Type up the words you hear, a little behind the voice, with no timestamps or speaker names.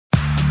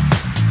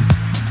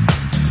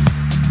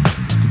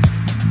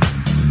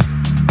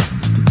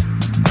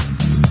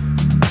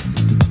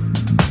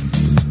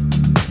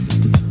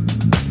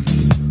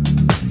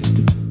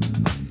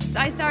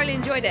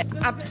enjoyed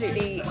it.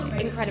 Absolutely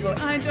incredible.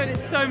 I enjoyed it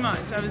so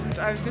much.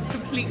 I was just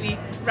completely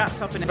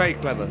wrapped up in it. Very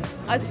clever.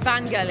 I was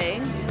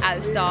fangirling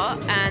at the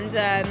start, and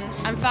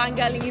I'm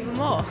fangirling even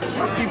more. It's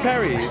Matthew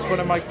Perry. It's one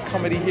of my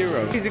comedy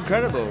heroes. He's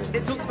incredible.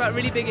 It talks about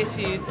really big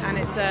issues, and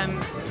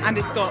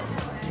it's got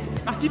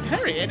Matthew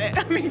Perry in it.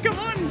 I mean, come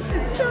on,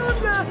 it's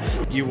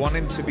Chandler. You want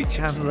him to be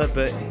Chandler,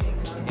 but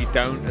you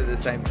don't at the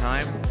same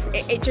time.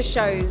 It just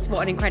shows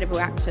what an incredible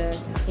actor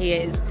he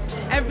is.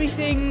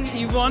 Everything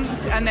you want,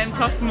 and then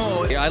plus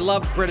more. I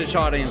love British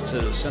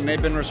audiences, and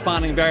they've been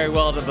responding very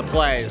well to the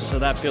play, so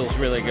that feels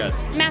really good.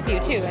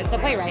 Matthew, too, as the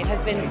playwright,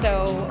 has been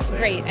so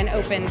great and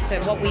open to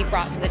what we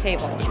brought to the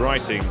table. His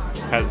writing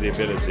has the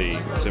ability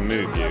to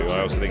move you. I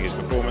also think his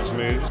performance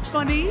moves.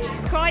 Funny.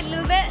 Cried a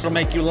little bit. It'll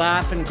make you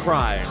laugh and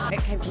cry.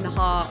 It came from the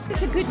heart.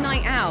 It's a good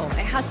night out.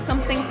 It has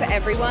something for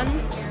everyone.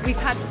 We've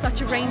had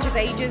such a range of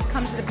ages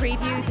come to the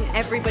previews, and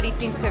everybody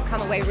seems to have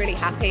come away really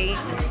happy.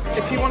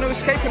 If you want to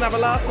escape and have a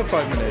laugh for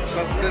 5 minutes,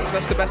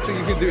 that's the best thing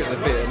you can do at the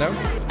theatre, no?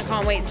 I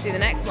can't wait to see the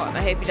next one.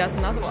 I hope he does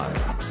another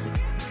one.